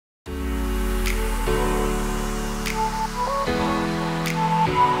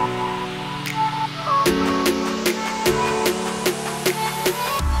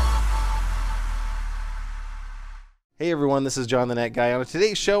Hey everyone, this is John the Net Guy. On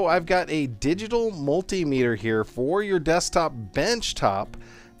today's show, I've got a digital multimeter here for your desktop benchtop.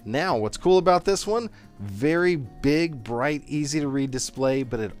 Now, what's cool about this one? Very big, bright, easy to read display,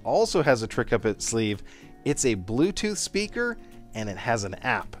 but it also has a trick up its sleeve. It's a Bluetooth speaker and it has an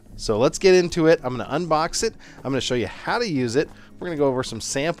app. So let's get into it. I'm going to unbox it. I'm going to show you how to use it. We're going to go over some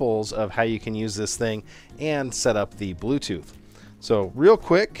samples of how you can use this thing and set up the Bluetooth. So real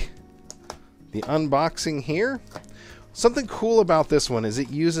quick, the unboxing here. Something cool about this one is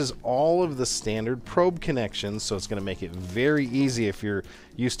it uses all of the standard probe connections, so it's going to make it very easy if you're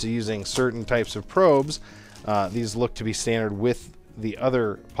used to using certain types of probes. These look to be standard with the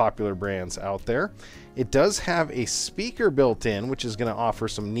other popular brands out there. It does have a speaker built in, which is going to offer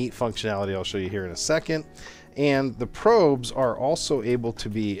some neat functionality I'll show you here in a second. And the probes are also able to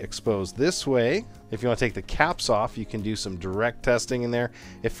be exposed this way. If you want to take the caps off, you can do some direct testing in there.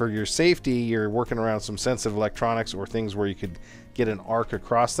 If for your safety, you're working around some sensitive electronics or things where you could get an arc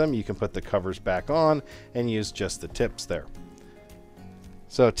across them, you can put the covers back on and use just the tips there.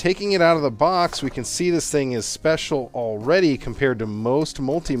 So taking it out of the box, we can see this thing is special already compared to most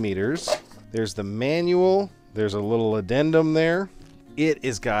multimeters. There's the manual, there's a little addendum there. It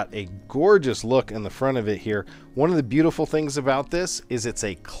has got a gorgeous look in the front of it here. One of the beautiful things about this is it's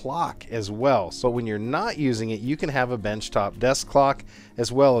a clock as well. So when you're not using it, you can have a benchtop desk clock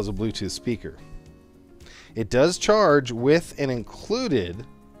as well as a Bluetooth speaker. It does charge with an included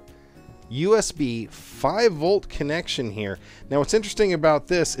USB 5-volt connection here. Now what's interesting about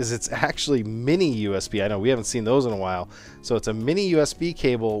this is it's actually mini USB. I know we haven't seen those in a while. So it's a mini USB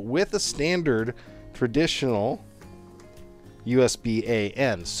cable with a standard traditional USB-A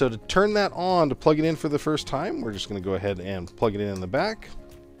end. So to turn that on, to plug it in for the first time, we're just going to go ahead and plug it in the back.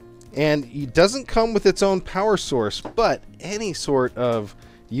 And it doesn't come with its own power source, but any sort of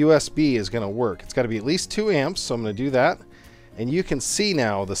USB is going to work. It's got to be at least 2 amps, so I'm going to do that. And you can see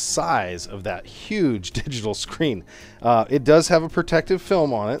now the size of that huge digital screen. It does have a protective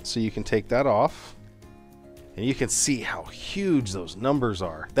film on it, so you can take that off. And you can see how huge those numbers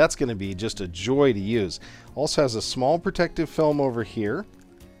are. That's going to be just a joy to use. Also has a small protective film over here.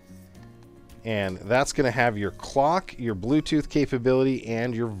 And that's going to have your clock, your Bluetooth capability,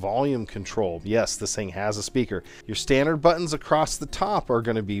 and your volume control. Yes, this thing has a speaker. Your standard buttons across the top are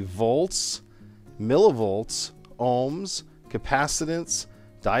going to be volts, millivolts, ohms, capacitance,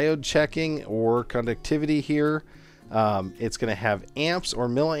 diode checking, or conductivity here. It's going to have amps or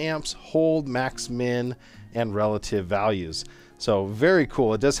milliamps, hold, max, min, and relative values. So very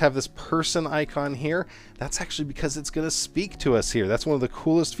cool. It does have this person icon here. That's actually because it's going to speak to us here. That's one of the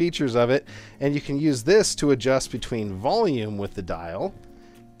coolest features of it. And you can use this to adjust between volume with the dial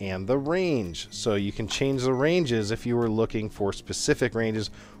and the range. So you can change the ranges if you were looking for specific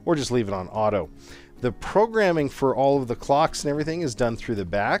ranges, or just leave it on auto. The programming for all of the clocks and everything is done through the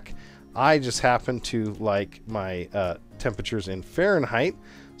back. I just happen to like my temperatures in Fahrenheit,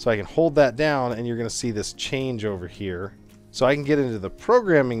 so I can hold that down and you're going to see this change over here. So I can get into the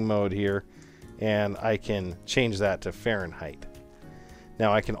programming mode here and I can change that to Fahrenheit.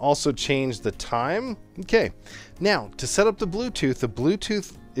 Now I can also change the time. Okay, now to set up the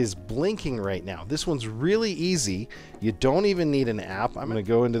Bluetooth is blinking right now. This one's really easy. You don't even need an app. I'm going to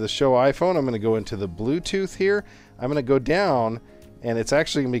go into the Show iPhone. I'm going to go into the Bluetooth here. I'm going to go down, and it's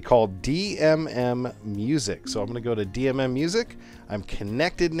actually going to be called DMM Music. So I'm going to go to DMM Music. I'm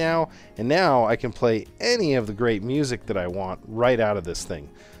connected now, and now I can play any of the great music that I want right out of this thing.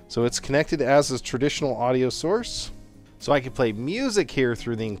 So it's connected as a traditional audio source. So I can play music here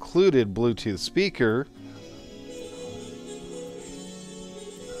through the included Bluetooth speaker.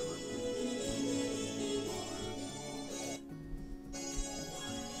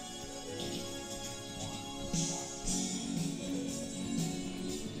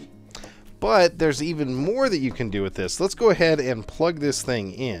 But there's even more that you can do with this. Let's go ahead and plug this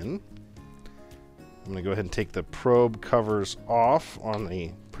thing in. I'm going to go ahead and take the probe covers off on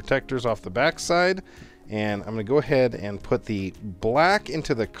the protectors off the back side. And I'm going to go ahead and put the black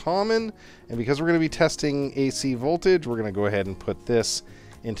into the common. And because we're going to be testing AC voltage, we're going to go ahead and put this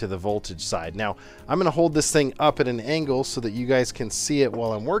into the voltage side. Now, I'm going to hold this thing up at an angle so that you guys can see it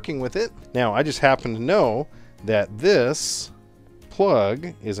while I'm working with it. Now, I just happen to know that this plug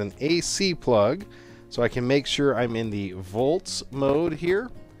is an AC plug, so I can make sure I'm in the volts mode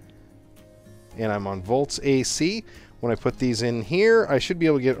here, and I'm on volts AC. When I put these in here, I should be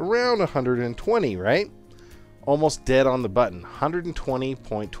able to get around 120, right? Almost dead on the button.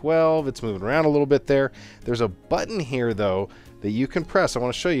 120.12. It's moving around a little bit there. There's a button here though that you can press. I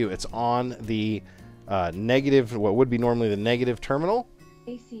want to show you. It's on the negative, what would be normally the negative terminal.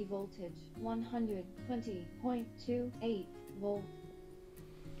 AC voltage 120.28 volt.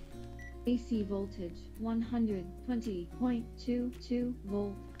 AC voltage 120.22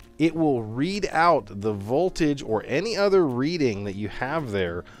 volt. It will read out the voltage or any other reading that you have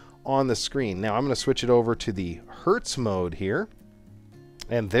there on the screen. Now I'm going to switch it over to the Hertz mode here.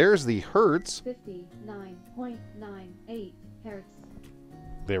 And there's the Hertz. 59.98 Hertz.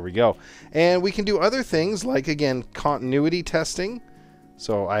 There we go. And we can do other things like, again, continuity testing.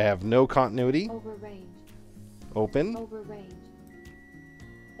 So I have no continuity. Over range. Open. Over range.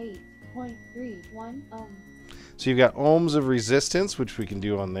 8.31 ohm. So you've got ohms of resistance, which we can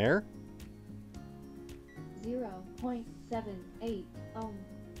do on there. 0.78 ohm.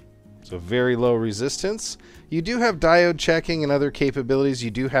 So very low resistance. You do have diode checking and other capabilities. You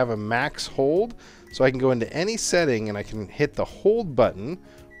do have a max hold. So I can go into any setting and I can hit the hold button.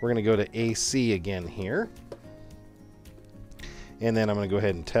 We're going to go to AC again here. And then I'm going to go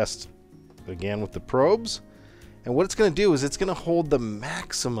ahead and test again with the probes. And what it's going to do is it's going to hold the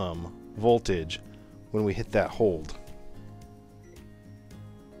maximum voltage when we hit that hold.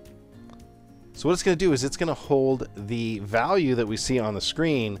 So what it's going to do is it's going to hold the value that we see on the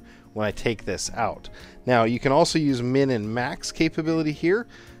screen when I take this out. Now you can also use min and max capability here.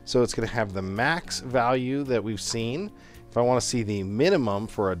 So it's going to have the max value that we've seen. If I want to see the minimum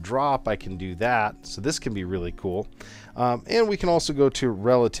for a drop, I can do that. So this can be really cool. And we can also go to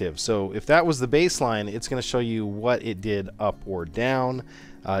relative. So if that was the baseline, it's going to show you what it did up or down,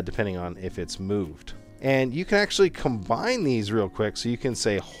 depending on if it's moved. And you can actually combine these real quick. So you can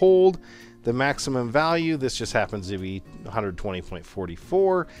say hold the maximum value. This just happens to be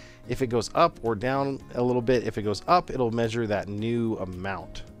 120.44. If it goes up or down a little bit, if it goes up, it'll measure that new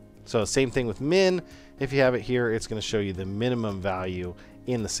amount. So same thing with min. If you have it here, it's going to show you the minimum value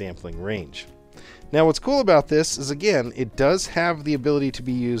in the sampling range. Now what's cool about this is, again, it does have the ability to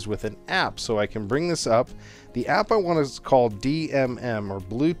be used with an app. So I can bring this up. The app I want is called DMM, or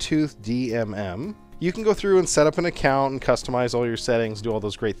Bluetooth DMM. You can go through and set up an account and customize all your settings, do all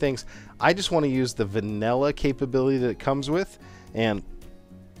those great things. I just want to use the vanilla capability that it comes with, and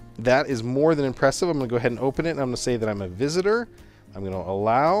that is more than impressive. I'm going to go ahead and open it, and I'm going to say that I'm a visitor. I'm going to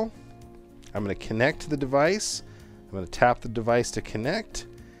allow. I'm going to connect to the device. I'm going to tap the device to connect.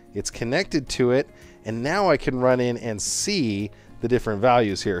 It's connected to it, and now I can run in and see the different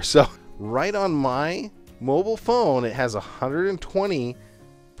values here. So right on my mobile phone, it has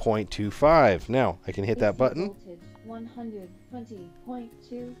 120.25. Now I can hit that button.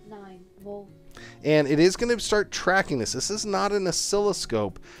 120.29 volt. And it is going to start tracking this. This is not an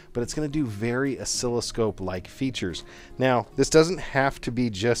oscilloscope, but it's going to do very oscilloscope-like features. Now, this doesn't have to be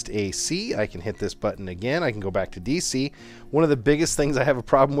just AC. I can hit this button again. I can go back to DC. One of the biggest things I have a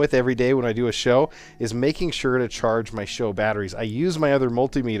problem with every day when I do a show is making sure to charge my show batteries. I use my other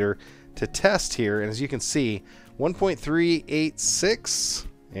multimeter to test here, and as you can see, 1.386,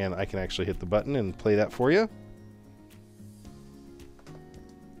 and I can actually hit the button and play that for you.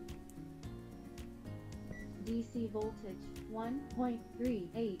 DC voltage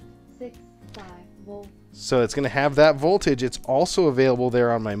 1.3865 volt. So it's going to have that voltage. It's also available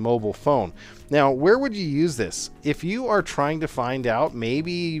there on my mobile phone. Now, where would you use this? If you are trying to find out,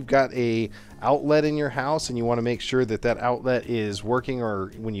 maybe you've got a outlet in your house and you want to make sure that that outlet is working,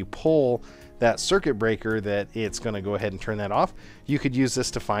 or when you pull that circuit breaker that it's going to go ahead and turn that off, you could use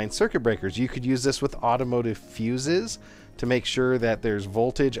this to find circuit breakers. You could use this with automotive fuses to make sure that there's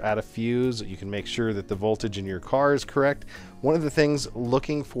voltage at a fuse. You can make sure that the voltage in your car is correct. One of the things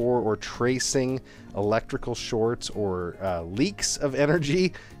looking for or tracing electrical shorts or leaks of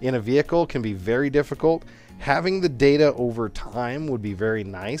energy in a vehicle can be very difficult. Having the data over time would be very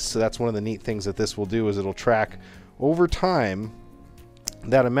nice. So that's one of the neat things that this will do, is it'll track over time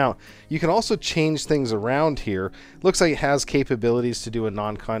that amount. You can also change things around here. Looks like it has capabilities to do a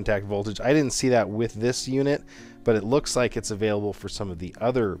non-contact voltage. I didn't see that with this unit, but it looks like it's available for some of the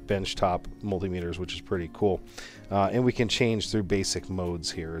other benchtop multimeters, which is pretty cool. And we can change through basic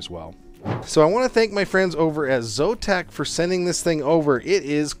modes here as well. So I want to thank my friends over at Zotek for sending this thing over. It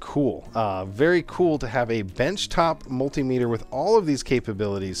is cool. Very cool to have a benchtop multimeter with all of these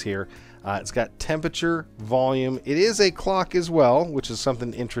capabilities here. It's got temperature, volume. It is a clock as well, which is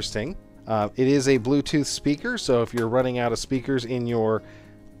something interesting. It is a Bluetooth speaker, so if you're running out of speakers in your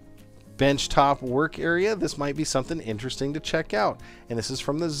benchtop work area, this might be something interesting to check out. And this is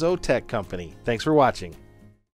from the Zotek company. Thanks for watching.